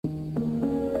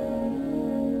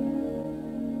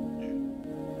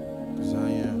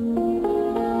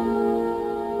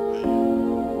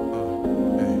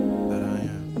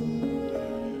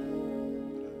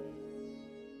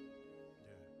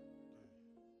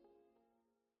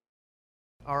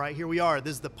All right, here we are.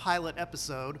 This is the pilot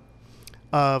episode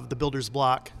of the Builder's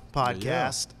Block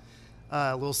podcast.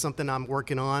 A little something I'm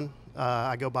working on.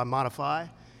 I go by Modify.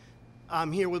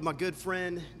 I'm here with my good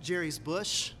friend, Jerry's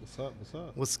Bush. What's up? What's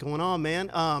up? What's going on,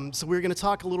 man? So we're going to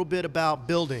talk a little bit about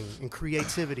building and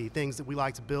creativity, things that we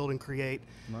like to build and create,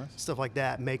 stuff like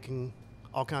that, making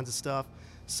all kinds of stuff.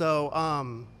 So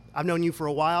I've known you for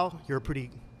a while. You're pretty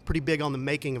big on the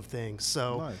making of things.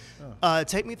 So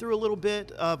take me through a little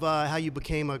bit of how you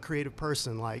became a creative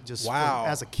person, like just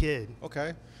as a kid.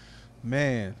 Okay.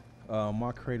 Man,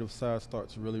 my creative side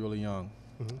starts really, really young.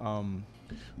 Mm-hmm.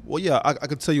 I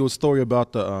could tell you a story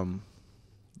about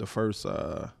the first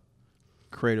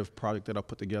creative project that I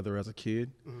put together as a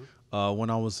kid. Mm-hmm. When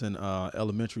I was in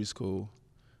elementary school,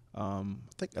 I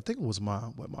think it was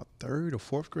my third or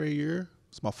fourth grade year.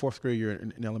 It's my fourth grade year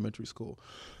in elementary school.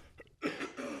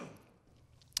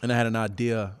 And I had an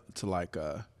idea to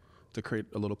create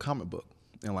a little comic book.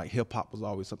 And like hip hop was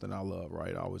always something I loved,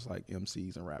 right? I always like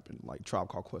MCs and rapping. Like Tribe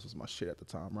Called Quest was my shit at the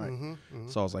time, right? Mm-hmm, mm-hmm.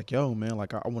 So I was like, yo, man,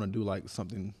 like I want to do like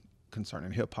something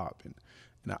concerning hip hop,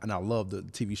 and I love the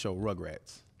TV show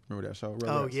Rugrats. Remember that show? Rugrats?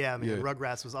 Oh yeah, man, yeah.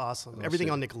 Rugrats was awesome.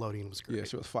 Everything on Nickelodeon was great. Yeah,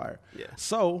 she was fire. Yeah.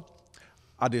 So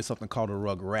I did something called a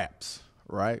Rug Raps,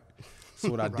 right? So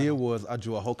what I did was I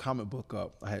drew a whole comic book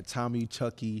up. I had Tommy,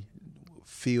 Chucky,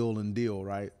 Phil, and Dill,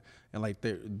 right? And like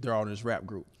they're all in this rap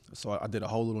group. So I did a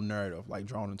whole little narrative, like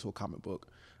drawn into a comic book.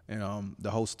 And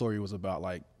the whole story was about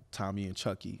like Tommy and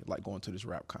Chucky, like going to this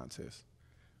rap contest,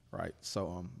 right?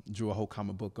 So drew a whole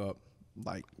comic book up,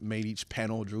 like made each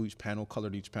panel, drew each panel,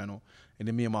 colored each panel. And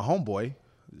then me and my homeboy,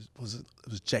 it was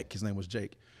Jake, his name was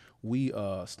Jake. We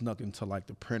snuck into like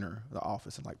the printer, the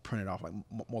office, and like printed off like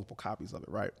multiple copies of it,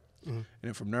 right? Mm-hmm. And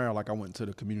then from there, like I went into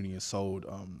the community and sold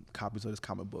copies of this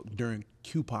comic book during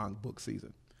coupon book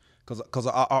season. Because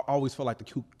I always felt like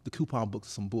the coupon books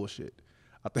are some bullshit.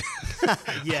 I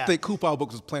think coupon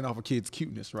books was playing off a kid's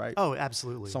cuteness, right? Oh,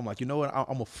 absolutely. So I'm like, you know what? I'm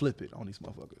going to flip it on these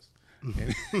motherfuckers.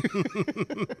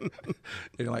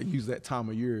 And like use that time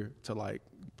of year to like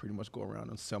pretty much go around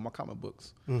and sell my comic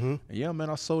books. Mm-hmm. And yeah,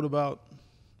 man, I sold about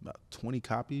 20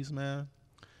 copies, man.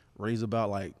 Raised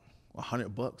about like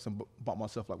 $100 and bought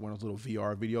myself like one of those little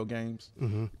VR video games.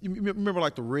 Mm-hmm. You remember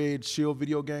like the Red Shield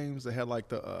video games that had like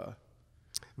the...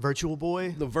 Virtual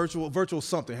Boy? The virtual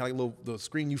something. Had like the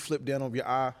screen you flip down over your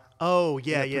eye. Oh,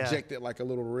 yeah, yeah. Projected like a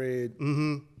little red.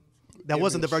 Mm-hmm. That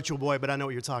wasn't the Virtual Boy, but I know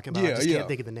what you're talking about. I just can't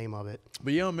think of the name of it.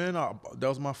 But yeah, man, that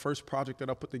was my first project that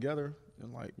I put together.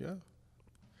 And like, yeah,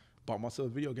 bought myself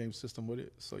a video game system with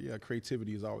it. So yeah,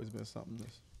 creativity has always been something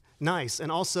that's... Nice.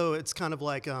 And also it's kind of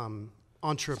like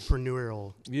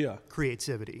entrepreneurial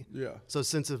creativity. Yeah. So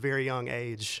since a very young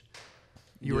age,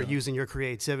 you were using your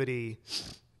creativity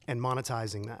and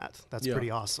monetizing that. That's pretty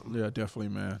awesome. Yeah, definitely,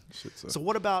 man. So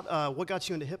what about, what got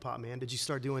you into hip hop, man? Did you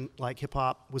start doing like hip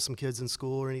hop with some kids in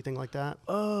school or anything like that?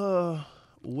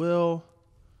 Well,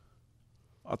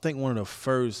 I think my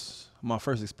first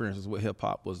experiences with hip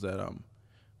hop was that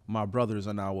my brothers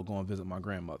and I would go and visit my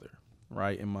grandmother,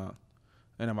 right? And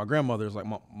then my grandmother's like,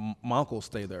 my uncle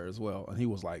stayed there as well. And he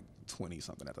was like 20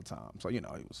 something at the time. So, you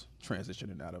know, he was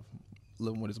transitioning out of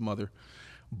living with his mother.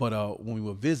 But when we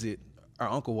would visit, our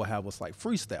uncle would have us like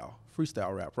freestyle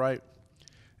rap, right?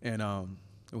 And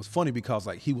it was funny because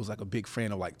like he was like a big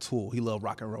fan of like Tool. He loved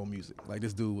rock and roll music. Like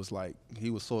this dude was like,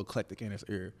 he was so eclectic in his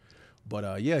ear.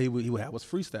 But he would have us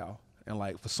freestyle. And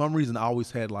like for some reason I always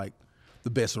had like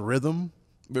the best rhythm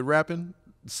with rapping.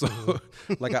 So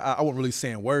like I wasn't really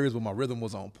saying words, but my rhythm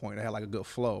was on point. I had like a good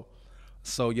flow.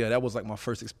 So yeah, that was like my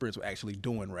first experience with actually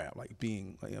doing rap, like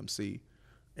being an MC.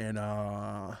 And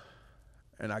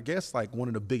I guess like one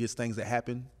of the biggest things that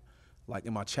happened like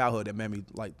in my childhood that made me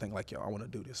like think like, yo, I want to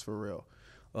do this for real.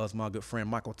 Was my good friend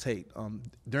Michael Tate.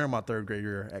 During my third grade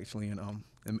year, actually in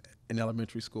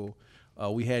elementary school,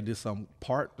 we had this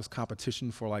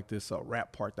competition for like this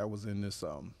rap part that was in this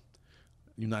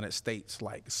United States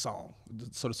like song.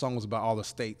 So the song was about all the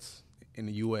states in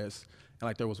the U.S. And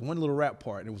like there was one little rap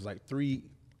part, and it was like three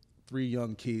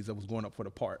young kids that was going up for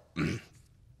the part.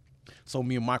 So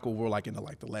me and Michael were like in the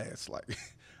last like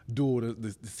duel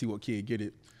to see what kid get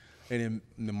it. And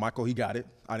then Michael, he got it.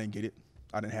 I didn't get it.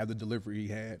 I didn't have the delivery he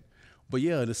had. But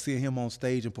yeah, to see him on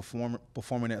stage and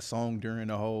performing that song during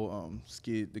the whole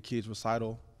the kids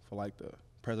recital for like the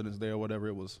President's Day or whatever,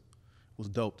 it was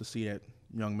dope to see that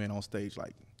young man on stage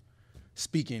like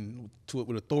speaking to it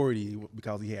with authority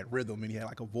because he had rhythm and he had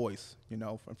like a voice. You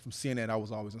know, from seeing that, I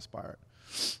was always inspired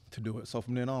to do it. So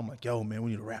from then on, I'm like, yo, man, we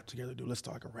need to rap together, dude. Let's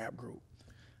start like a rap group.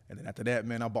 And then after that,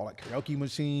 man, I bought like karaoke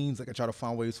machines. Like I try to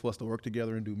find ways for us to work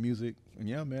together and do music. And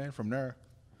yeah, man, from there,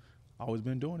 I've always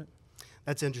been doing it.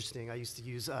 That's interesting. I used to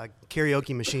use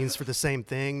karaoke machines for the same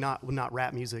thing, not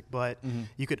rap music, but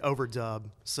you could overdub.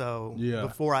 So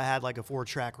before I had like a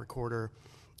 4-track recorder,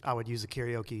 I would use a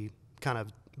karaoke kind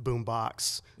of boom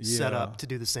box set up to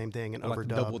do the same thing and like overdub.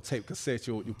 Double tape cassette,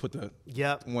 you put the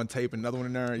one tape and another one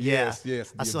in there. Yeah.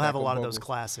 Yes. I still have a lot of those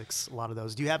classics. A lot of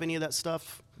those. Do you have any of that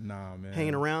stuff? Nah, man.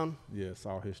 Hanging around? Yeah, it's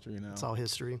all history now. It's all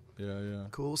history. Yeah.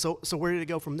 Cool. So where did it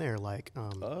go from there? Like,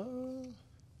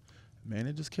 man,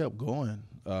 it just kept going.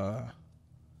 I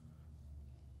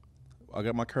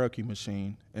got my karaoke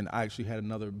machine, and I actually had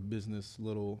another business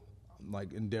little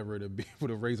like endeavor to be able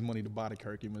to raise money to buy the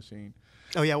karaoke machine.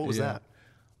 Oh yeah, what was that?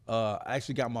 I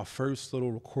actually got my first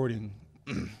little recording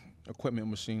equipment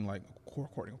machine,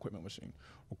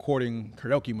 recording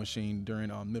karaoke machine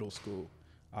during middle school.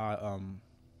 I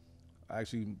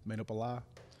actually made up a lie.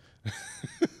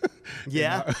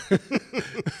 Yeah.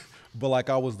 But like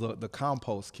I was the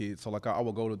compost kid, so like I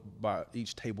would go to by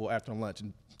each table after lunch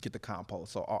and get the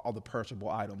compost. So all the perishable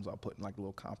items I put in like a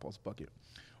little compost bucket.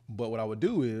 But what I would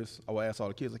do is I would ask all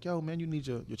the kids like, "Yo, man, you need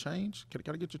your change? Can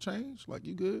I get your change? Like,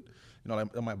 you good?" You know,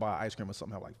 I might buy ice cream or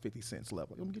something have like 50 cents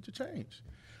left. Like, let me get your change.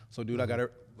 So, dude, I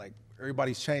got like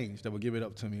everybody's change that would give it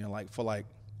up to me, and like for like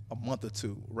a month or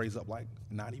two, raise up like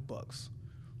 $90.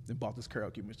 Then bought this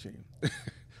karaoke machine.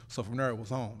 So from there, it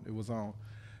was on.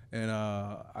 And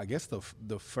I guess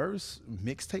the first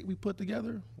mixtape we put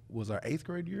together was our 8th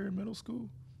grade year in middle school.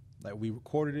 Like we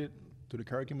recorded it through the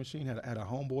karaoke machine. Had a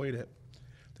homeboy that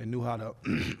knew how to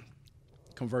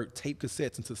convert tape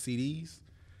cassettes into CDs.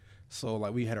 So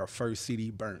like we had our first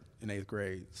CD burnt in 8th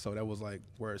grade. So that was like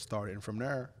where it started. And from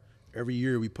there, every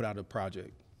year we put out a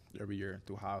project. Every year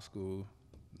through high school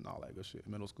and all that good shit.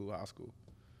 Middle school, high school.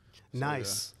 So,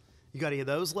 nice. Yeah. You got any of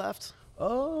those left?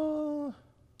 What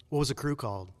was the crew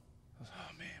called?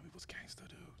 Oh man, we was gangster,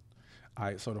 dude. All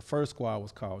right, so the first squad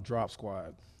was called Drop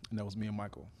Squad, and that was me and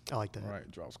Michael. I like that.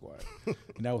 Right, Drop Squad. And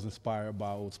that was inspired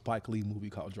by an old Spike Lee movie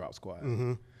called Drop Squad.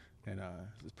 Mm-hmm. And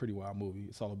it's a pretty wild movie.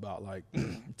 It's all about like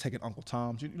taking Uncle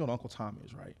Tom's. You know what Uncle Tom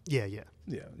is, right? Yeah.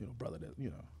 Yeah, brother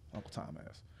that, Uncle Tom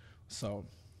has. So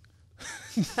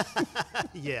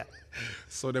yeah.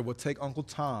 So they would take Uncle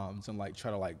Tom's and like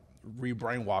try to like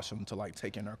re-brainwash them to like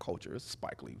take in their culture. It's a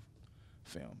Spike Lee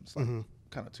film. It's like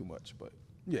kind of too much, but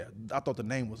yeah, I thought the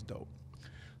name was dope.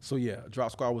 So yeah,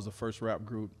 Drop Squad was the first rap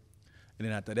group. And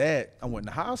then after that, I went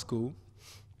to high school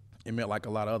and met like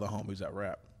a lot of other homies that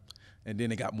rap. And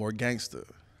then it got more gangster.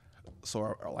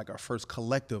 So our first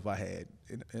collective I had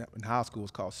in high school was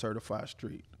called Certified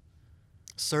Street.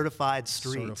 Certified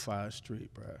Street. Certified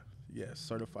Street, bro. Yes,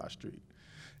 Certified Street.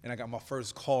 And I got my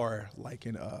first car like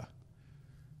in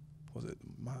was it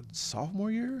my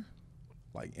sophomore year?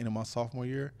 Like end of my sophomore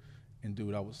year. And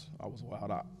dude, I was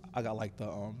wild. I got like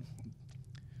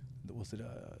was it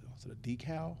a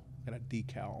decal? I got a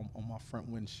decal on my front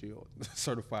windshield,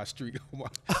 Certified Street on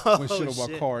my windshield of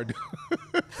my car.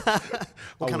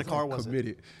 What kind of car was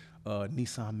it?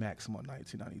 Nissan Maxima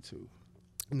 1992.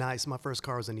 Nice. My first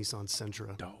car was a Nissan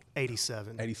Sentra. Dope.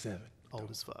 87. Old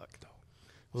Dope. as fuck. Dope.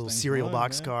 Little cereal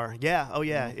box car. Yeah. Oh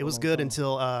yeah. It was good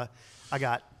until I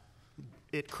got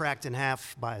it cracked in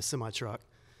half by a semi truck.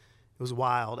 It was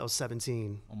wild. I was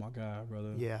 17. Oh my God,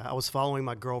 brother. Yeah. I was following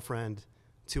my girlfriend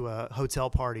to a hotel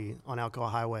party on Alcoa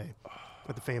Highway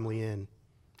at the Family Inn,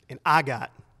 and I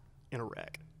got in a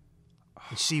wreck,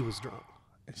 and she was drunk.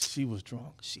 She was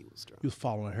drunk. You was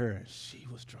following her, and she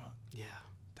was drunk. Yeah.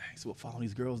 Thanks. What following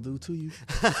these girls do to you?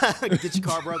 Get your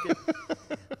car broken.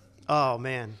 Oh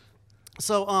man.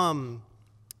 So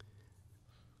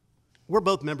we're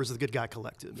both members of the Good Guy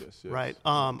Collective, yes. right?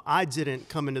 I didn't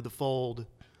come into the fold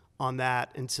on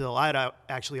that until I had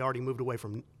actually already moved away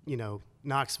from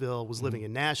Knoxville, was living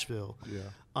in Nashville.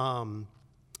 Yeah.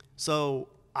 So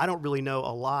I don't really know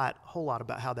a whole lot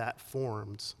about how that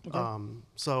formed. Okay.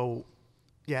 So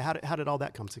yeah, how did all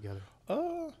that come together?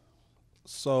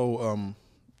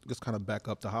 Just kind of back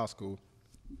up to high school,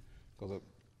 because I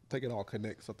think it all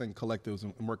connects. I think collectives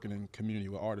and working in community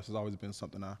with artists has always been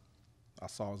something I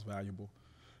saw as valuable.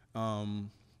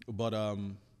 But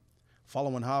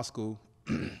following high school,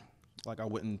 like I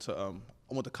went to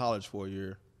college for a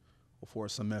year, or for a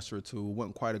semester or two. It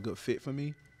wasn't quite a good fit for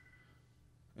me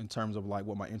in terms of like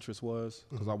what my interest was,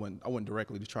 because I went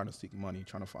directly to trying to seek money,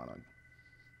 trying to find a.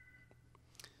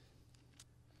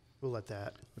 We'll let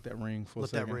that ring for a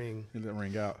second. Let that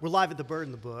ring out. We're live at the Bird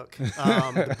in the Book.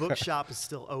 The bookshop is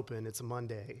still open. It's a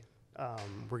Monday.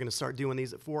 We're going to start doing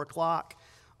these at 4 o'clock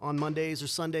on Mondays or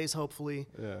Sundays, hopefully.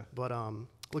 Yeah. But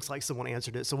looks like someone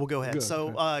answered it, so we'll go ahead. Good.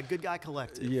 So Good Guy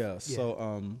Collective. Yeah.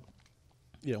 So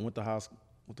went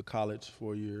to college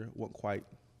for a year. Wasn't quite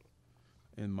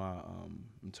in my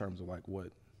in terms of like what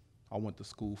I went to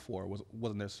school for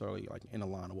wasn't necessarily like in a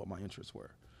line of what my interests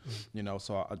were, you know.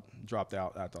 So I dropped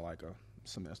out after like a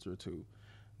semester or two.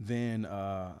 Then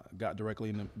got directly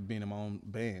into being in my own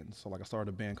band. So like I started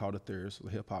a band called The Theorist, a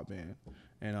hip hop band,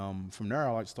 and from there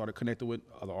I like started connecting with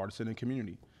other artists in the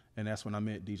community, and that's when I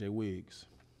met DJ Wiggs,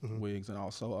 and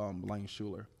also Lane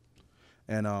Schuler,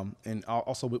 and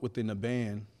also within the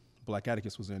band, Black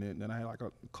Atticus was in it, and then I had like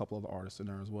a couple other artists in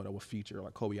there as well that were featured,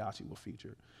 like Kobayashi was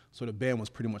featured. So the band was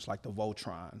pretty much like the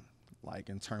Voltron, like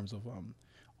in terms of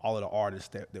all of the artists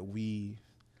that we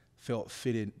felt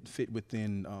fit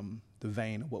within the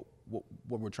vein of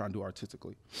what we're trying to do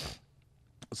artistically.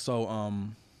 So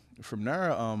from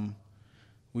there,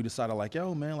 we decided like,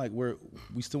 yo, man, like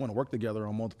we still want to work together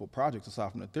on multiple projects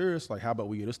aside from The Theorist. Like, how about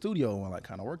we get a studio and like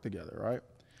kind of work together, right?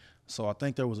 So I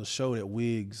think there was a show that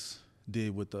Wiggs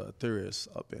did with The Theorist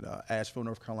up in Asheville,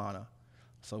 North Carolina.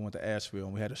 So we went to Asheville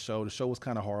and we had a show. The show was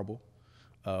kind of horrible.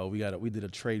 We did a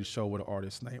trade show with an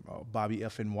artist named Bobby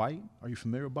Effin White. Are you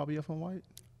familiar with Bobby Effin White?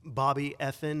 Bobby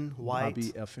Effin White?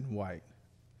 Bobby Effin White.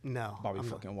 No. Bobby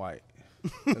fucking White.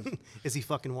 Is he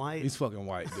fucking white? He's fucking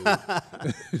white, dude.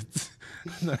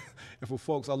 And for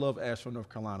folks, I love Asheville, North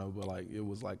Carolina, but like it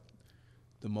was like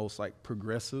the most like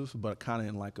progressive, but kind of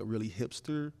in like a really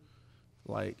hipster,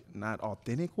 like not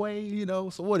authentic way, you know.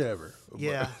 So whatever.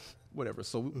 Yeah. But, whatever.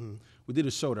 So we did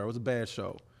a show there. It was a bad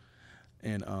show,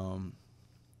 and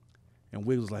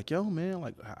Wiggs was like, yo, man,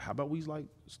 like, how about we like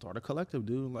start a collective,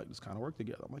 dude? Like, just kind of work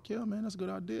together. I'm like, yeah, man, that's a good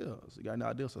idea. So you got an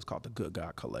idea? So it's called the Good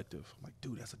Guy Collective. I'm like,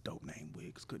 dude, that's a dope name,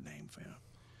 Wiggs. Good name, fam.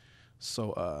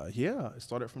 So yeah, it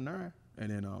started from there,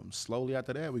 and then slowly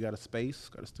after that, we got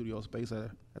a studio space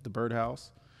at the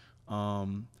Birdhouse.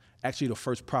 Actually, the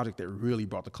first project that really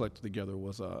brought the collective together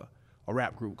was a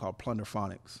rap group called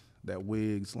Plunderphonics that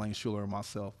Wiggs, Lane Schuler, and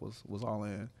myself was all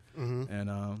in,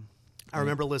 and. I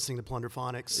remember listening to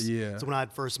Plunderphonics. Yeah. So when I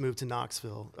had first moved to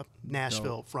Nashville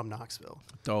from Knoxville.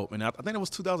 Dope. And I think it was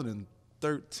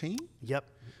 2013. Yep.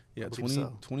 Yeah,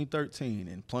 2013.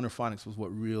 And Plunderphonics was what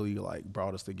really like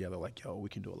brought us together. Like, yo, we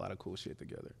can do a lot of cool shit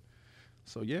together.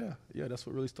 So yeah, that's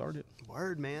what really started.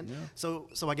 Word, man. Yeah. So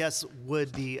I guess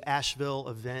would the Asheville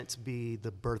event be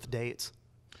the birth date?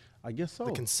 I guess so.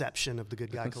 The conception of the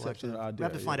Good Guy Collective. We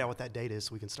have to find out what that date is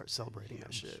so we can start celebrating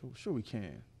that shit. Sure we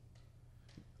can.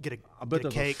 Get a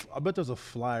cake. I bet there's a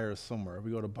flyer somewhere. If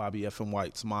we go to Bobby Effin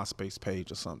White's MySpace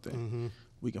page or something,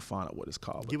 we can find out what it's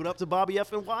called. Give it up to Bobby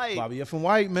Effin White. Bobby Effin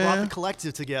White, man. Brought the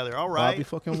collective together. All right. Bobby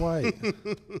fucking White.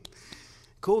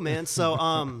 Cool, man.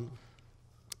 So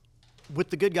with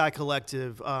the Good Guy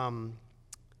Collective, what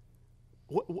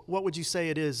would you say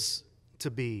it is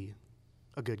to be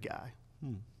a good guy?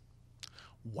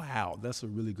 Wow, that's a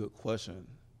really good question.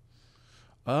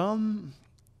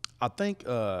 I think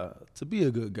to be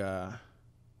a good guy,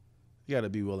 you got to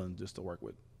be willing just to work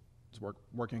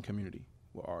in community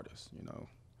with artists, you know.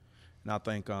 And I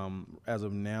think as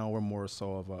of now, we're more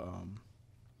so of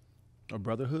a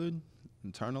brotherhood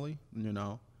internally, you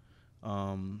know.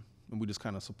 And we just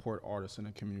kind of support artists in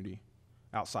the community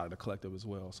outside of the collective as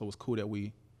well. So it's cool that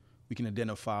we can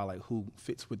identify like who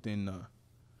fits within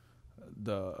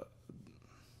the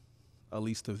at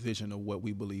least the vision of what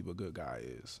we believe a good guy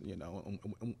is, you know,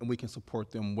 and we can support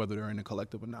them whether they're in the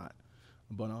collective or not.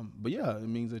 But yeah, it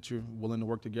means that you're willing to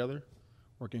work together,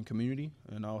 work in community,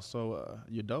 and also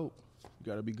you're dope. You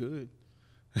got to be good.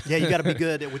 Yeah, you got to be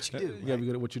good at what you do. You got to be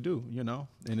good at what you do, you know,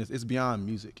 and it's beyond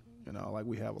music, you know. Like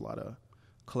we have a lot of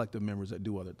collective members that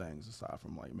do other things aside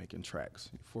from like making tracks.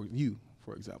 For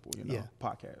example, you know,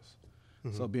 podcasts.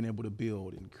 So being able to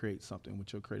build and create something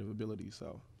with your creative ability.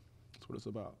 So that's what it's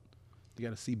about. You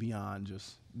got to see beyond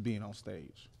just being on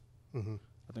stage. I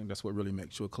think that's what really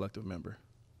makes you a collective member.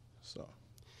 So,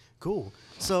 cool.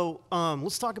 So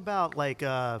let's talk about like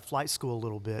Flight School a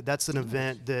little bit. That's an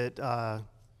event that I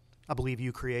believe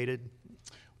you created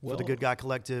for the Good Guy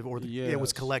Collective, or it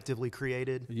was collectively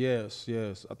created. Yes.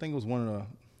 I think it was one of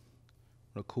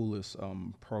the coolest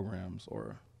programs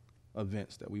or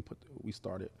events that we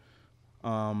started.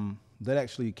 That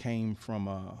actually came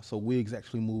from so Wiggs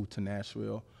actually moved to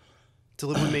Nashville. To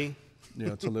live with me.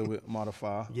 Yeah, to live with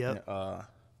Modify. Yep.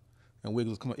 And Wiggs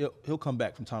was coming. He'll come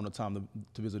back from time to time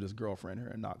to visit his girlfriend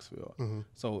here in Knoxville.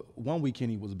 So one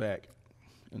weekend he was back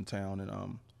in town, and I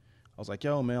was like,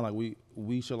 "Yo, man, like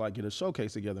we should like get a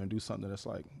showcase together and do something that's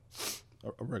like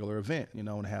a regular event, you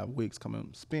know, and have Wiggs come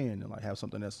and spin and like have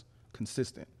something that's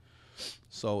consistent."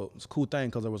 So it was a cool thing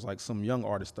because there was like some young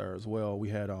artists there as well. We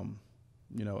had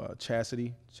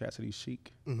Chastity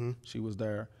Chic. She was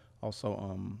there.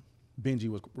 Also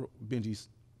Benji's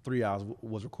 3 Hours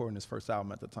was recording his first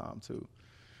album at the time too.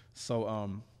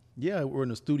 So yeah, we're in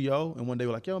the studio, and one day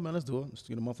we're like, yo, man, let's do it. Let's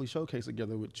get a monthly showcase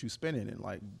together with you spinning, and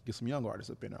like get some young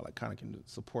artists up in there, like kind of can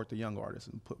support the young artists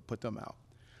and put them out.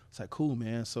 It's like, cool,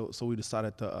 man. So we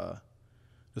decided to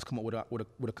just come up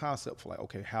with a concept for like,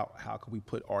 okay, how could we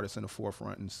put artists in the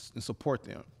forefront and support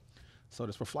them? So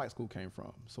that's where Flight School came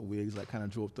from. So Wiggs like kind of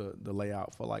drew up the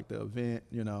layout for like the event,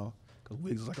 you know, because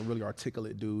Wiggs is like a really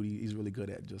articulate dude. He's really good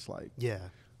at just like,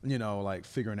 you know, like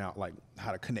figuring out like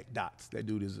how to connect dots. That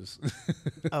dude is just.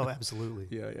 Oh, absolutely.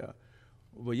 Yeah.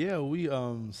 But yeah, we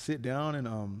sit down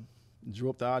and drew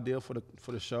up the idea for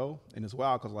the show, and it's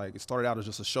wild because like it started out as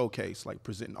just a showcase, like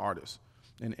presenting artists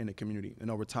in the community,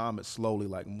 and over time it slowly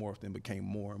like morphed and became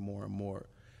more and more and more,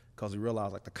 because we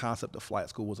realized like the concept of Flight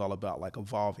School was all about like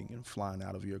evolving and flying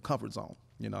out of your comfort zone,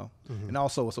 you know, and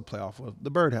also it's a play off of the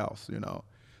birdhouse, you know,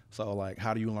 so like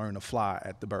how do you learn to fly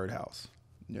at the birdhouse,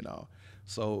 you know,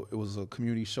 so it was a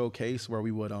community showcase where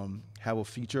we would have a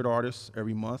featured artist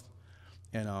every month,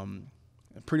 and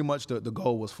pretty much the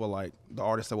goal was for like the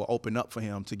artists that will open up for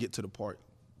him to get to the part,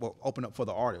 well, open up for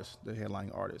the artist, the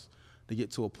headlining artist, to get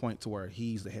to a point to where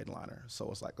he's the headliner. So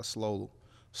it's like a slow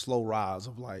rise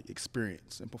of like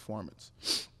experience and performance.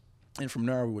 And from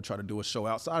there, we would try to do a show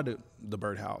outside the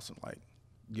birdhouse and like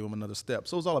give them another step.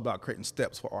 So it was all about creating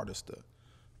steps for artists to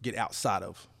get outside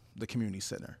of the community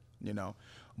center, you know.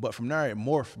 But from there, it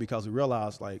morphed because we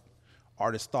realized like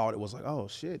artists thought it was like, oh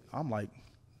shit, I'm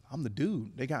the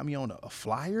dude. They got me on a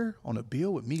flyer on a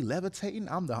bill with me levitating.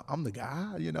 I'm the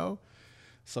guy, you know.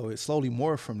 So it slowly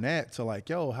morphed from that to like,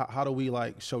 yo, how do we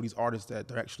like show these artists that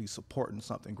they're actually supporting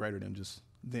something greater than just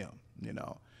them, you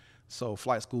know? So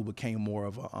Flight School became more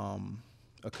of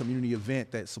a community event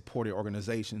that supported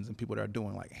organizations and people that are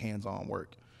doing like hands-on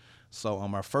work. So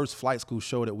our first Flight School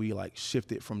show that we like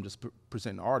shifted from just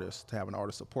presenting artists to having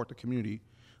artists support the community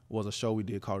was a show we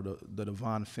did called the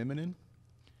Divine Feminine.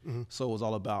 Mm-hmm. So it was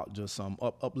all about just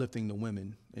uplifting the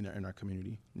women in our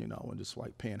community, you know, and just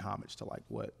like paying homage to like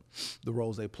what the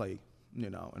roles they play, you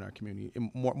know, in our community,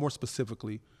 and more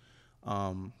specifically,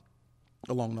 along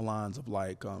the lines of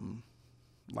like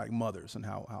mothers and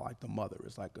how like the mother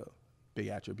is like a big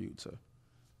attribute to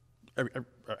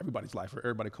everybody's life.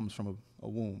 Everybody comes from a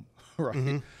womb, right?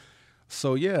 Mm-hmm.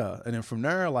 So yeah, and then from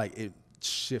there, like it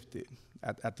shifted.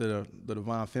 After the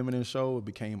Divine Feminine show, it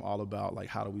became all about like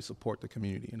how do we support the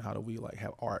community and how do we like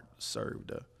have art serve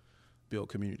to build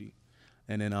community,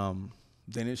 and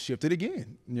then it shifted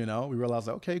again. You know, we realized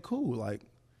like, okay, cool, like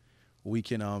we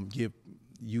can give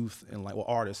youth and like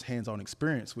artists hands-on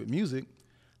experience with music.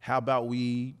 How about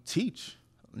we teach?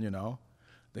 You know,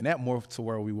 then that morphed to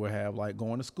where we would have like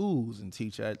going to schools and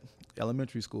teach at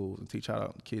elementary schools and teach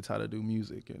kids how to do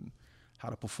music and how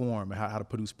to perform and how to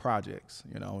produce projects,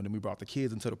 you know, and then we brought the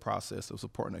kids into the process of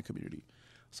supporting the community.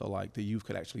 So like the youth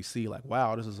could actually see like,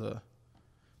 wow, this is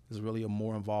really a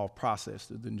more involved process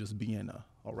than just being a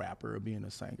rapper or being a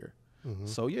singer. Mm-hmm.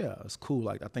 So yeah, it's cool.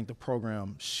 Like I think the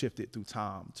program shifted through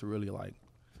time to really like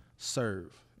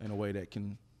serve in a way that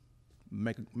can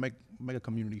make a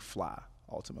community fly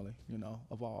ultimately, you know,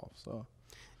 evolve. So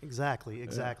Exactly.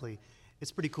 Yeah.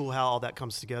 It's pretty cool how all that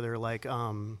comes together. Like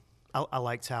I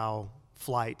liked how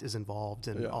Flight is involved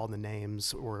in all the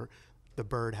names, or the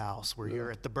birdhouse where you're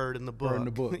at the bird in the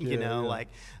book. You know, like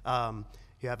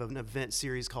you have an event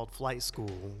series called Flight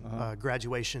School.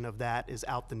 Graduation of that is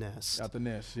Out the Nest. Out the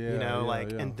Nest, yeah. You know,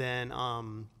 and then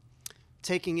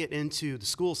taking it into the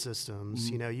school systems.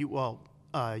 Mm-hmm. You know, you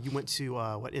went to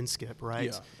InSkip,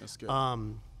 right? Yeah,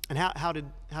 InSkip. And how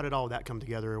did all of that come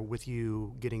together with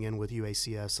you getting in with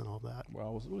UACS and all that? Well,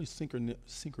 it was really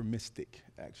synchronistic,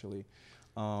 actually.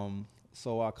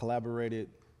 So I collaborated,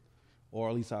 or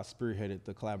at least I spearheaded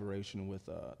the collaboration with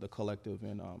the collective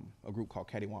and a group called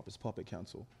Cattywampus Puppet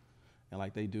Council. And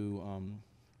like they do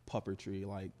puppetry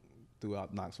like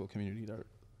throughout Knoxville community. They're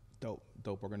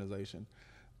dope organization.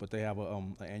 But they have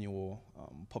an annual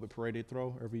puppet parade they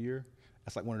throw every year.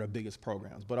 That's like one of their biggest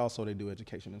programs. But also they do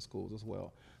education in schools as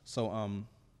well. So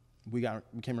we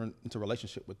came into a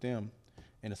relationship with them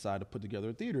and decided to put together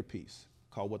a theater piece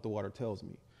called What the Water Tells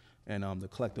Me. And the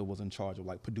collective was in charge of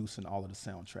like producing all of the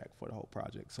soundtrack for the whole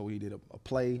project. So we did a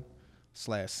play /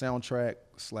 soundtrack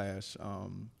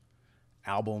 /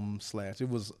 album / it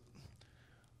was,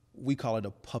 we call it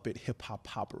a puppet hip hop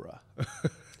opera.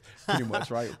 Pretty much,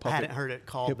 right? I hadn't heard it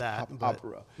called that.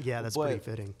 Opera. Yeah, that's pretty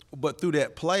fitting. But through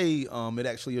that play, it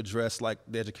actually addressed like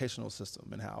the educational system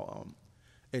and how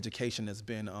education has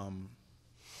been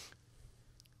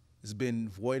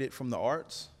voided from the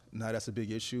arts. Now that's a big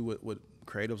issue with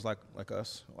creatives like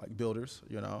us, like builders,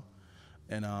 you know.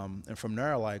 And from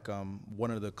there, like one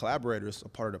of the collaborators, a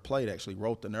part of the play, that actually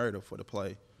wrote the narrative for the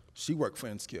play, She worked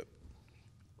for Skip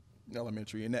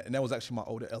Elementary, and that was actually my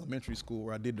older elementary school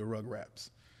where I did the rug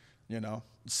raps,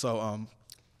 So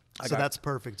that's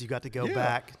perfect. You got to go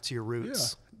back to your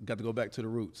roots. Yeah, got to go back to the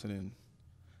roots and then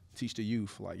teach the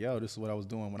youth like, yo, this is what I was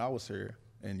doing when I was here,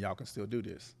 and y'all can still do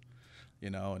this,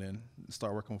 and then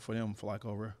start working for them for like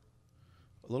a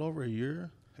little over a year,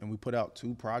 and we put out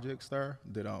 2 projects there.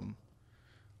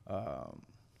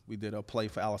 We did a play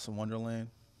for Alice in Wonderland.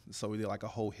 So we did like a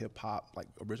whole hip hop, like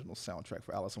original soundtrack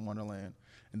for Alice in Wonderland.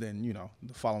 And then,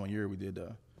 the following year we did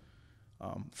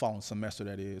following semester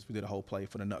that is, we did a whole play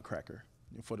for the Nutcracker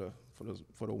for the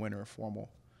winter formal.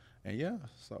 And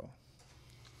So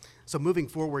moving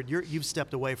forward, you've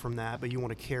stepped away from that, but you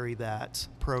want to carry that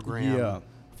program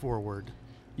forward.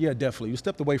 Yeah, definitely. You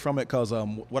stepped away from it because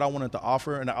what I wanted to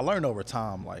offer, and I learned over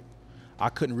time, like I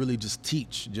couldn't really just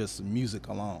teach just music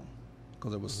alone,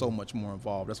 because there was so much more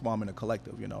involved. That's why I'm in a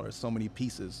collective, There's so many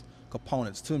pieces,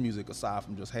 components to music aside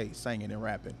from just, hey, singing and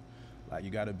rapping. Like,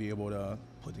 you got to be able to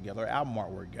put together album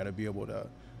artwork. You got to be able to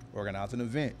organize an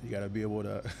event. You got to be able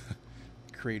to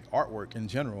create artwork in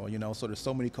general, So there's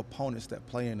so many components that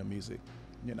play in the music,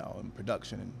 and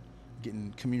production and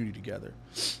getting community together.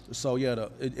 So,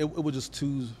 it was just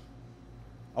too,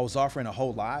 I was offering a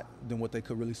whole lot than what they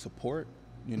could really support,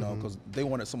 because they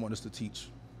wanted someone just to teach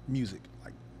music,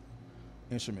 like,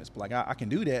 instruments, but like I can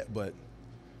do that, but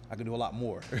I can do a lot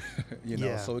more,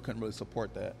 So we couldn't really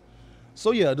support that.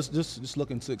 So just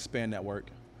looking to expand that work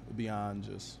beyond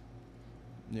just,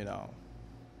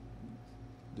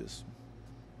 this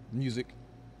music.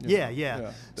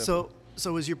 Yeah. So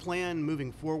is your plan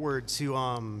moving forward to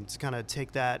kind of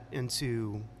take that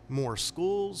into more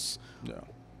schools? Yeah.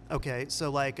 Okay,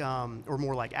 so like, or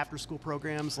more like after school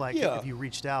programs. Like, have you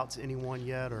reached out to anyone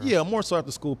yet? Or? Yeah, more so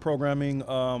after school programming.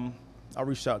 I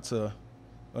reached out to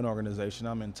an organization.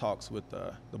 I'm in talks with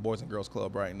the Boys and Girls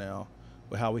Club right now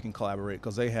with how we can collaborate,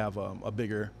 because they have a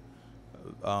bigger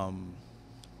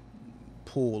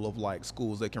pool of like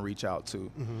schools they can reach out to.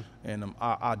 And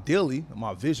ideally,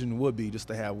 my vision would be just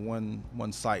to have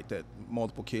one site that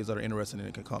multiple kids that are interested in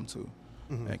it can come to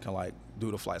and can like do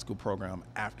the flight school program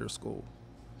after school,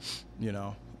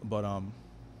 But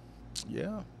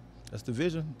that's the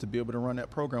vision, to be able to run that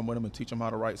program with them and teach them how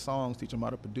to write songs, teach them how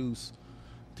to produce,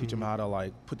 teach them how to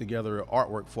like put together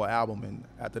artwork for an album. And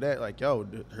after that, like, yo,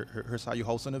 here's how you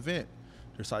host an event.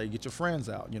 Here's how you get your friends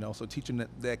out, So teaching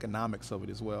the economics of it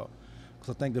as well.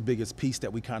 Because I think the biggest piece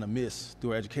that we kind of miss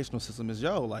through our educational system is,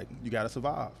 like, you got to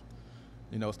survive.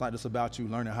 It's not just about you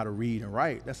learning how to read and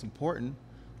write. That's important.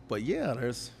 But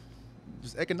there's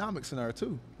just economics in there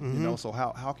too, So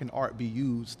how can art be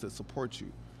used to support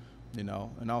you?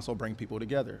 And also bring people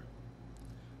together,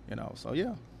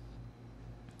 so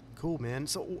Cool, man.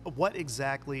 So what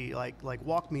exactly, like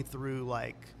walk me through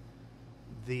like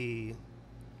the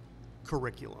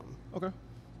curriculum. Okay,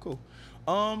 cool.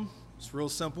 It's real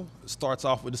simple. It starts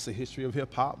off with just a history of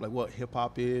hip hop, like what hip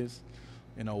hop is,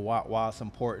 why it's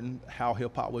important, how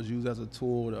hip hop was used as a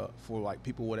tool for like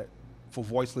people for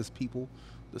voiceless people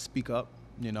to speak up,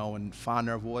 and find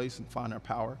their voice and find their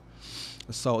power.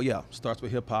 So starts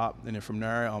with hip hop, and then from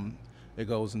there, it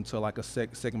goes into like a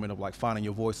segment of like finding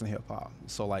your voice in hip hop.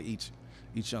 So like each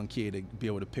young kid to be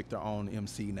able to pick their own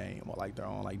MC name or like their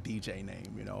on like DJ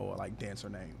name, or like dancer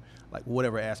name, like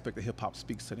whatever aspect of hip hop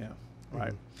speaks to them, right?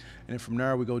 And then from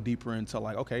there we go deeper into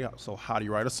like, okay, so how do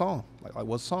you write a song? Like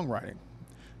what's songwriting?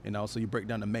 So you break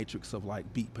down the matrix of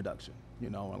like beat production,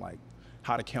 and like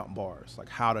how to count bars, like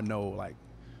how to know like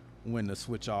when to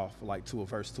switch off like to a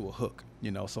verse to a hook,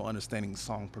 so understanding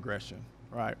song progression,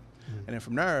 right? And then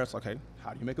from there, it's okay,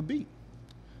 how do you make a beat?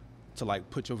 To like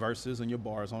put your verses and your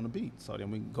bars on the beat. So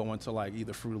then we go into like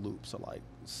either Fruit Loops or like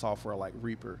software like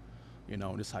Reaper,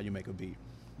 this is how you make a beat.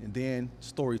 And then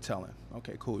storytelling.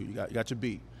 Okay, cool, you got your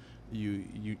beat. You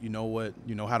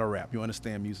know how to rap, you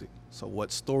understand music. So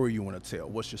what story you want to tell?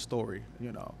 What's your story,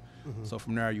 So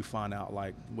from there you find out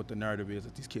like what the narrative is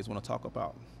that these kids want to talk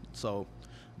about. So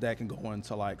that can go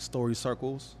into like story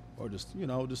circles, or just,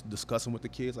 just discussing with the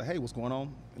kids, like, hey, what's going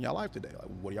on in your life today? Like,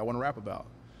 what do y'all want to rap about?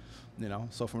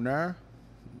 So from there,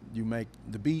 you make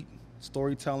the beat,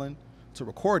 storytelling, to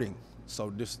recording.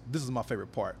 So this is my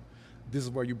favorite part. This is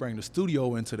where you bring the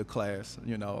studio into the class,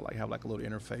 like have like a little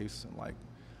interface and like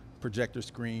projector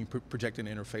screen, projecting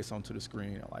the interface onto the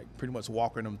screen, and like pretty much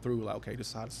walking them through like, okay, this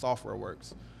is how the software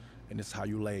works. And this is how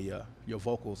you lay your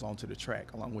vocals onto the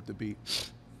track along with the beat.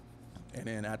 And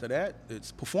then after that,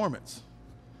 it's performance.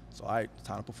 So it's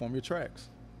time to perform your tracks,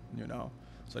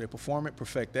 So they perform it,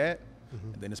 perfect that,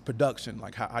 and then it's production.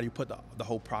 Like how do you put the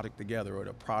whole product together or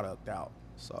the product out?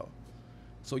 So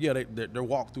they're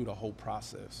walked through the whole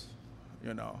process,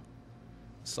 you know.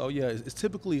 So yeah, it's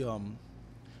typically the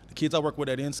kids I work with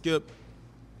at Inskip.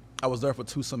 I was there for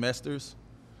 2 semesters,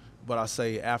 but I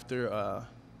say after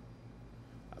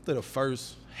the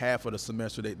first half of the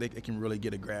semester, they can really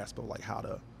get a grasp of like how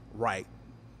to write,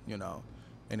 you know,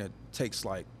 and it takes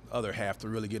like other half to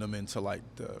really get them into like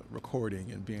the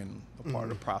recording and being a part of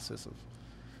the process of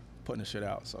putting the shit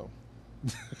out. So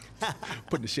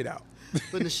putting the shit out.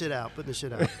 Putting the shit out.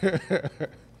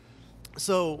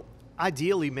 So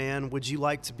ideally, man, would you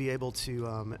like to be able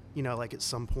to, you know, like at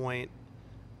some point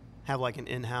have like an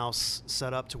in-house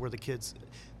setup to where the kids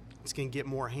can get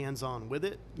more hands-on with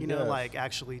it, you know, like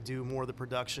actually do more of the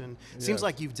production? Seems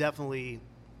like you've definitely,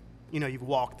 you know, you've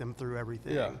walked them through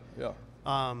everything. Yeah.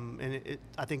 And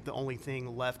I think the only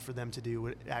thing left for them to do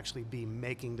would actually be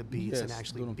making the beats and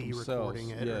actually be recording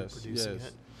it or producing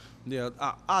it. Yeah,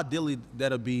 ideally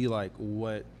that'll be like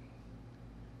where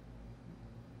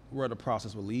the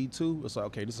process will lead to. It's like,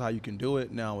 okay, this is how you can do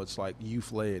it. Now it's like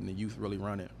youth led and the youth really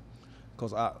run it.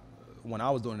 Because when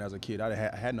I was doing it as a kid, I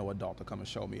had no adult to come and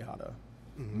show me how to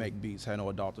make beats. Had no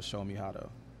adult to show me how to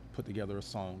put together a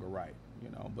song or write, you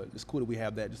know. But it's cool that we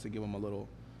have that just to give them a little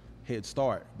head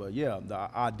start. But yeah, the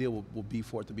idea will be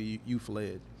for it to be youth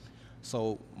led.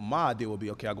 So my idea would be,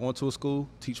 okay, I go into a school,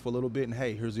 teach for a little bit, and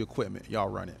hey, here's the equipment, y'all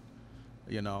run it,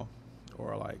 you know,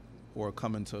 or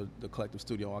come into the collective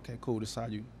studio. Okay, cool, this is how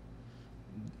you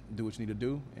do what you need to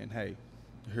do, and hey,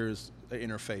 here's an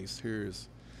interface, here's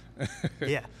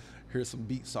here's some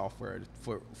beat software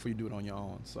for you to do it on your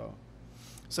own. So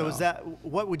is that,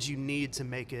 what would you need to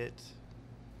make it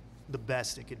the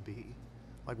best it could be?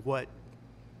 Like what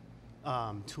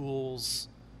tools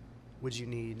would you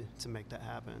need to make that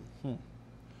happen?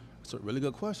 That's a really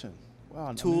good question.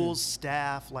 Wow. Tools,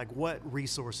 staff, like what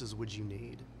resources would you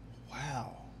need?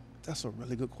 Wow, that's a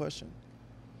really good question.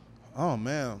 Oh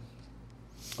man.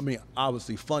 I mean,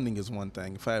 obviously funding is one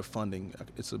thing. If I had funding,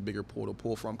 it's a bigger pool to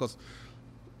pull from, because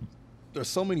there's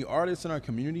so many artists in our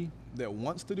community that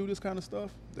wants to do this kind of stuff,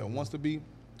 that wants to be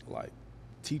like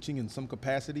teaching in some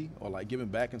capacity or like giving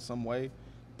back in some way,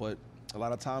 but a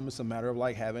lot of times it's a matter of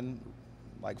like having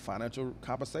like financial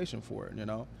compensation for it, you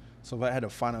know? So if I had the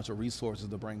financial resources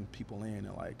to bring people in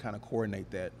and like kind of coordinate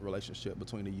that relationship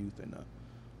between the youth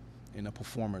and the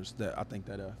performers, that I think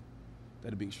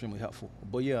that'd be extremely helpful.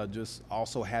 But yeah, just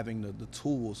also having the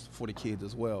tools for the kids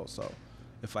as well. So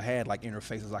if I had like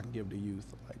interfaces I can give the youth,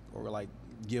 like, or like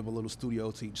give a little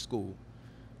studio to each school,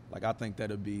 like I think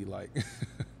that'd be like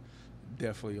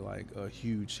definitely like a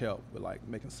huge help with like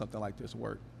making something like this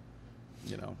work,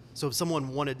 you know. So if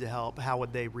someone wanted to help, how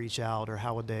would they reach out, or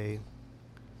how would they?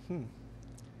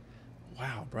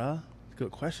 Wow, bruh,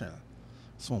 good question.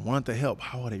 Someone wanted to help,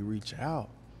 how would they reach out?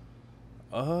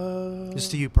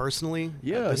 Just to you personally,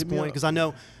 yeah, at this point, because I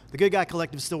know the Good Guy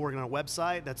Collective is still working on a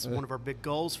website. That's one of our big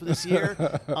goals for this year.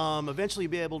 Eventually,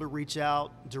 be able to reach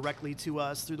out directly to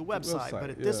us through the website. But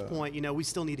at this point, you know, we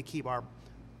still need to keep our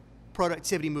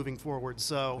productivity moving forward.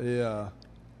 So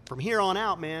from here on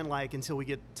out, man, like until we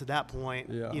get to that point,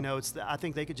 you know, I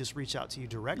think they could just reach out to you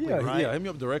directly, right? Yeah, hit me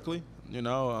up directly. You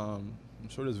know, I'm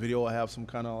sure this video will have some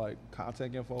kind of like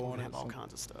contact info on it. Have all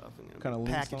kinds of stuff. And, you know, kind of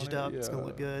packaged up. It's gonna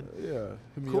look good. Yeah,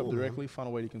 hit me up directly. Find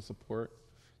a way you can support.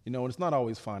 You know, and it's not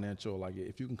always financial. Like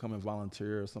if you can come and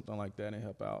volunteer or something like that and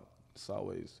help out, it's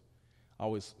always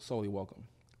solely welcome.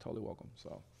 Totally welcome.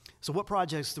 So what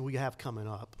projects do we have coming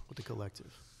up with the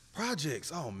collective?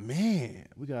 Projects. Oh man,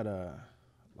 we got a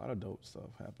lot of dope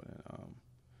stuff happening.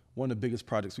 One of the biggest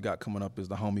projects we got coming up is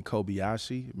the homie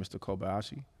Kobayashi, Mr.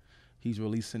 Kobayashi. He's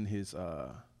releasing his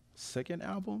second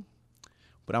album,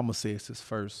 but I'm gonna say it's his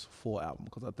first full album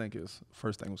because I think his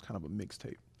first thing was kind of a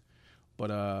mixtape.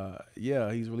 But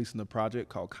yeah, he's releasing a project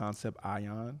called Concept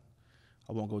Ion.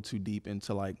 I won't go too deep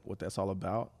into like what that's all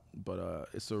about, but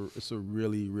it's a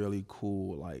really, really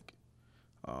cool like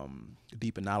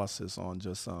deep analysis on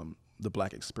just the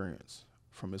Black experience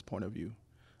from his point of view,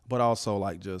 but also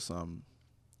like just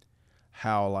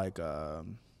how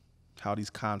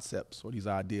these concepts or these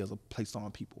ideas are placed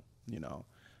on people, you know,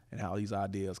 and how these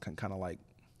ideas can kind of like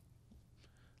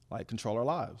control our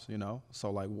lives, you know. So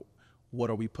like, what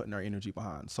are we putting our energy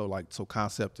behind? So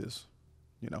concept is,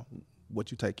 you know, what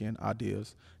you take in,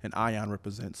 ideas, and ion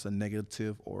represents a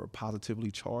negative or positively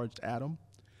charged atom.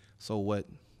 So what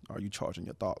are you charging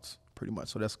your thoughts, pretty much?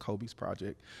 So that's Kobe's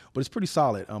project, but it's pretty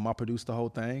solid. I produced the whole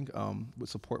thing with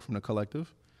support from the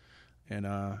collective, and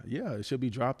yeah, it should be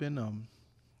dropping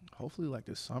hopefully like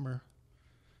this summer.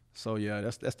 So yeah,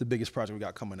 that's the biggest project we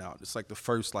got coming out. It's like the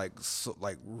first like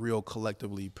real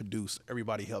collectively produced.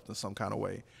 Everybody helped in some kind of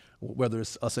way, whether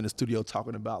it's us in the studio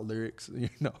talking about lyrics, you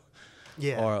know,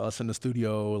 Yeah. or us in the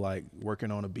studio like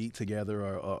working on a beat together,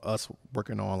 or us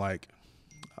working on like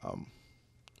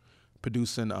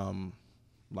producing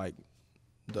like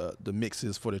the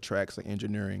mixes for the tracks and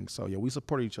engineering. So yeah, we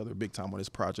support each other big time on this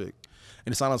project,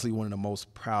 and it's honestly one of the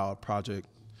most proud project.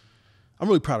 I'm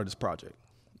really proud of this project.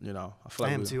 You know, I feel I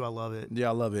like am too. I love it. Yeah,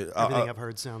 I love it. Everything I've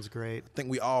heard sounds great. I think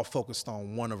we all focused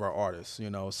on one of our artists, you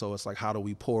know, so it's like, how do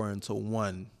we pour into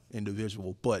one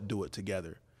individual but do it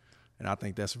together? And I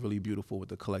think that's really beautiful with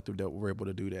the collective that we're able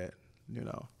to do that, you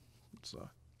know.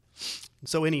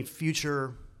 So any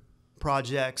future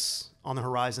projects on the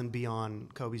horizon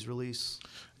beyond Kobe's release?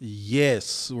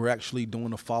 Yes, we're actually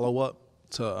doing a follow-up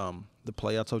to the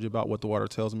play I told you about, What the Water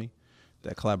Tells Me,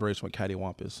 that collaboration with Caddy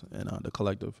Wampus and the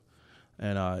collective.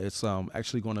 And it's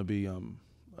actually going to be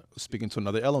speaking to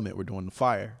another element. We're doing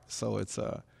fire. So it's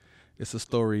a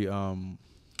story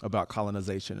about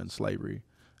colonization and slavery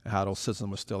and how those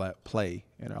systems are still at play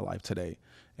in our life today.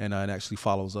 And it actually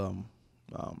follows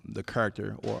the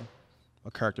character, or a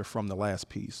character from the last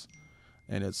piece.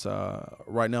 And it's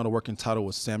right now the working title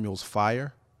is Samuel's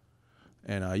Fire.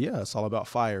 And yeah, it's all about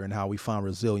fire and how we find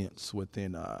resilience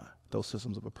within those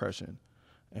systems of oppression.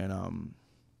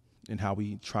 And how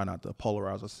we try not to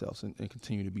polarize ourselves and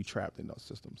continue to be trapped in those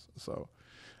systems. So,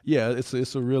 yeah, it's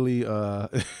a really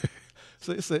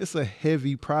it's a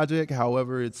heavy project.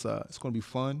 However, it's going to be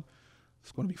fun.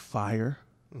 It's going to be fire.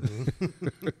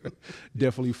 Mm-hmm.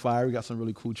 Definitely fire. We got some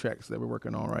really cool tracks that we're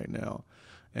working on right now,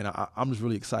 and I'm just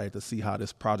really excited to see how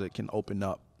this project can open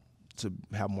up to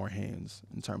have more hands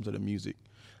in terms of the music.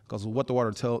 Because What the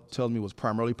Water Tells Me was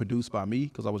primarily produced by me,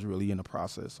 because I was really in the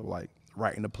process of like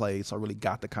writing the play, so I really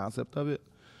got the concept of it.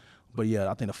 But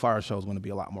yeah, I think the fire show is going to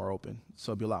be a lot more open,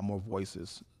 so it'll be a lot more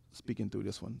voices speaking through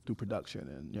this one, through production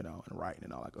and, you know, and writing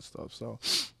and all that good stuff. So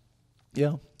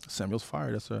yeah, Samuel's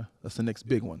Fire, that's the next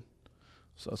big one.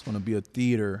 So it's going to be a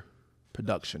theater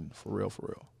production for real.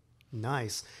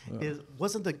 Nice. Yeah.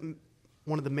 Wasn't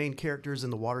one of the main characters in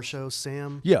the water show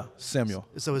Sam? Yeah, Samuel.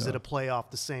 So is it a play off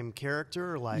the same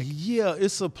character, or like? Yeah,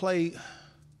 it's a play.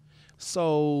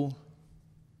 So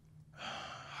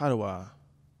how do I?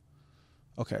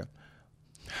 Okay.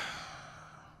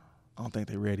 I don't think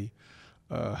they're ready.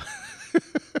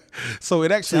 So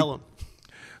it actually. Tell them.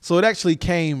 So it actually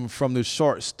came from this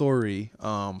short story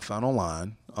found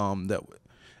online.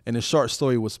 And the short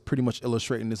story was pretty much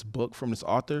illustrating this book from this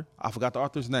author. I forgot the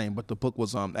author's name, but the book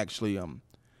was actually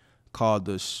called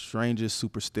The Strangest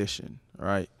Superstition,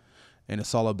 right? And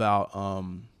it's all about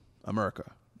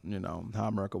America, you know, how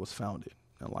America was founded.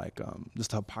 And like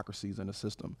just the hypocrisies in the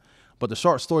system. But the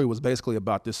short story was basically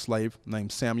about this slave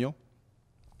named Samuel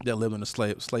that lived in a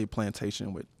slave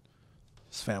plantation with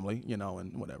his family, you know,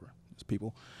 and whatever, his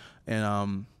people.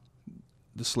 And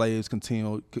the slaves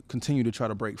continue to try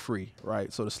to break free,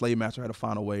 right? So the slave master had to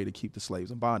find a way to keep the slaves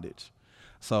in bondage.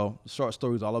 So the short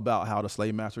story is all about how the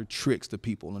slave master tricks the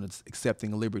people and it's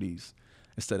accepting liberties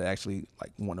instead of actually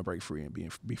like wanting to break free and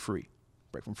be free,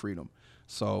 break from freedom.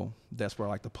 So that's where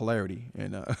like the polarity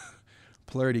and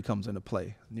polarity comes into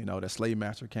play. You know, that slave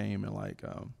master came and like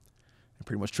and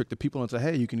pretty much tricked the people into,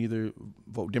 hey, you can either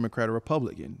vote Democrat or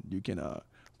Republican. You can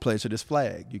pledge to this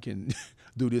flag. You can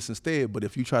do this instead. But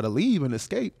if you try to leave and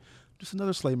escape, just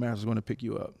another slave master is going to pick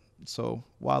you up. So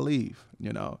why leave?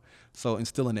 You know. So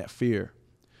instilling that fear,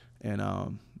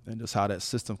 and just how that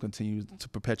system continues to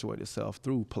perpetuate itself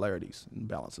through polarities and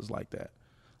balances like that.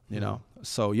 You know.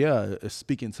 So yeah, it's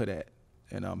speaking to that.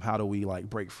 And how do we like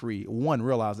break free? One,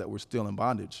 realize that we're still in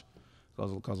bondage,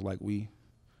 because like we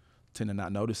tend to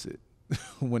not notice it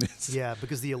when it's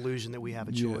because the illusion that we have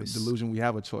a choice. Delusion we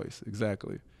have a choice,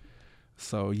 exactly.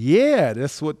 So yeah,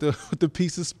 that's what the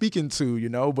piece is speaking to, you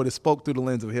know. But it spoke through the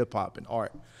lens of hip hop and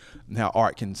art, and how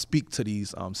art can speak to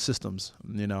these systems,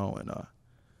 you know, and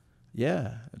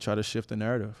and try to shift the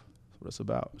narrative. That's what it's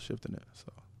about, shifting it.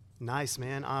 So nice,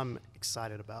 man. I'm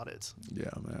excited about it. Yeah,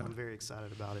 man. I'm very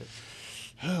excited about it.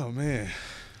 Oh, man.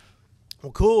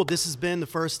 Well, cool. This has been the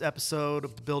first episode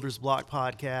of the Builder's Block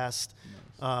podcast.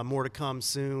 Nice. More to come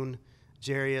soon.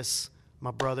 Jarius, my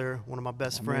brother, one of my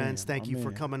best friends, thank you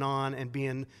for coming on and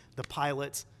being the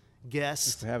pilot guest.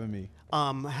 Thanks for having me.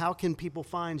 How can people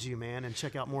find you, man, and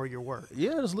check out more of your work?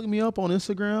 Yeah, just look me up on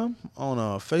Instagram, on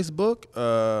Facebook.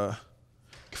 You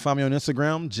can find me on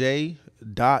Instagram, j.bush.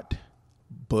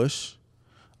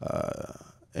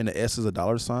 And the S is a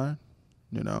 $,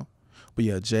 you know. But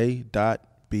yeah, j.bu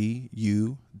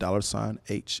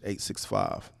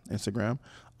 $H865 Instagram.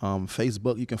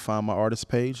 Facebook, you can find my artist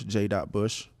page,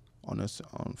 j.bush on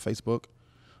Facebook.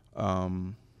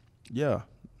 Yeah,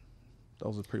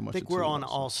 those are pretty much. I think we're on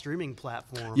all streaming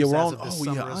platforms. Yeah, we're as on. of this Oh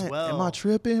summer yeah, as well. am I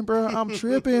tripping, bro? I'm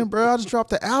tripping, bro. I just dropped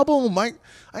the album. I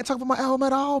ain't talking about my album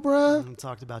at all, bro. We haven't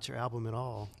talked about your album at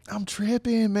all. I'm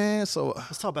tripping, man. So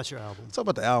let's talk about your album. Let's talk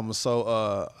about the album.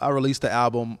 So I released the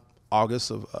album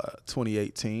August of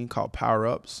 2018 called Power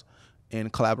Ups in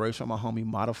collaboration with my homie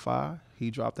Modify.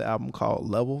 He dropped the album called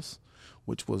Levels,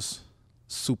 which was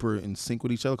super in sync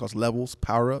with each other because Levels,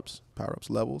 Power Ups,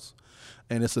 Levels.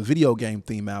 And it's a video game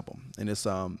theme album. And it's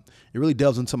it really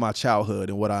delves into my childhood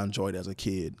and what I enjoyed as a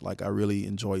kid. Like I really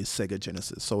enjoyed Sega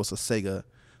Genesis. So it's a Sega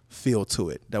feel to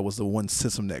it. That was the one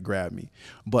system that grabbed me.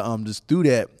 But just through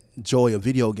that joy of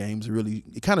video games, really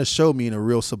it kind of showed me in a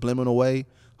real subliminal way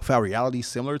how reality's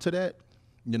similar to that.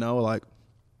 You know, like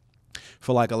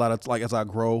for like a lot of like as I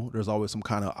grow, there's always some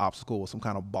kind of obstacle or some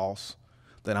kind of boss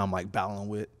that I'm like battling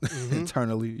with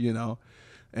internally, you know.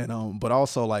 And but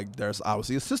also like there's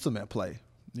obviously a system at play,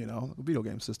 you know, a video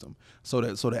game system. So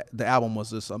that the album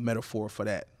was just a metaphor for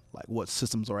that, like what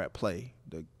systems are at play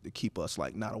to keep us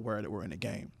like not aware that we're in a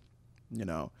game, you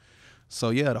know. So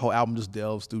yeah, the whole album just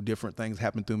delves through different things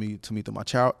happened through my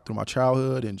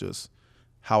childhood and just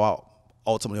how I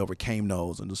ultimately overcame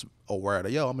those and just aware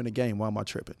that I'm in a game, why am I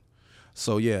tripping?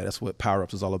 So yeah, that's what Power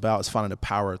Ups is all about. It's finding the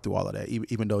power through all of that,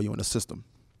 even though you're in a system.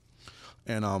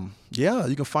 And yeah,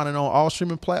 you can find it on all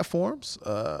streaming platforms.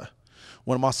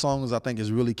 One of my songs I think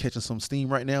is really catching some steam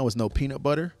right now is No Peanut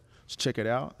Butter. Just check it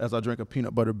out as I drink a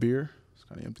peanut butter beer. It's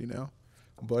kind of empty now.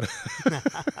 But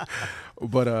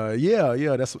yeah,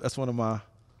 that's one of my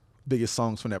biggest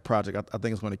songs from that project. I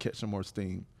think it's going to catch some more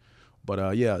steam.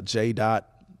 But yeah,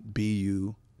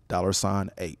 J.Bu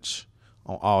 $H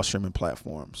on all streaming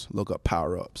platforms. Look up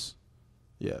Power Ups.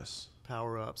 Yes.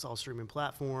 Power Ups, all streaming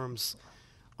platforms.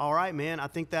 All right, man. I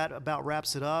think that about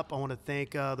wraps it up. I want to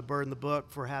thank the Bird in the Book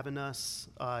for having us.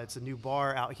 It's a new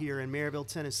bar out here in Maryville,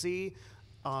 Tennessee,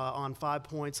 on 5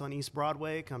 Points on East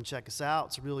Broadway. Come check us out.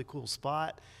 It's a really cool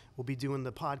spot. We'll be doing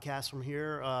the podcast from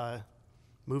here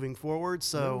moving forward.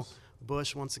 So, yes.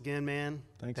 Bush, once again, man,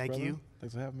 thank you.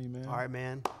 Thanks for having me, man. All right,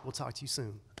 man. We'll talk to you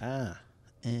soon. Yeah.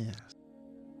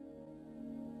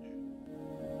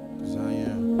 'Cause I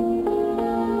am.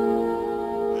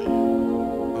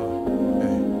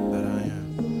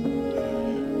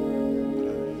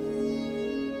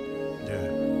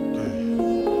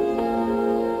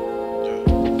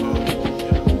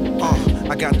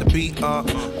 I got the beat up,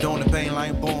 doing the bang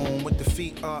like boom with the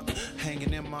feet up,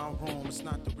 hanging in my room. It's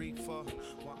not the reefer.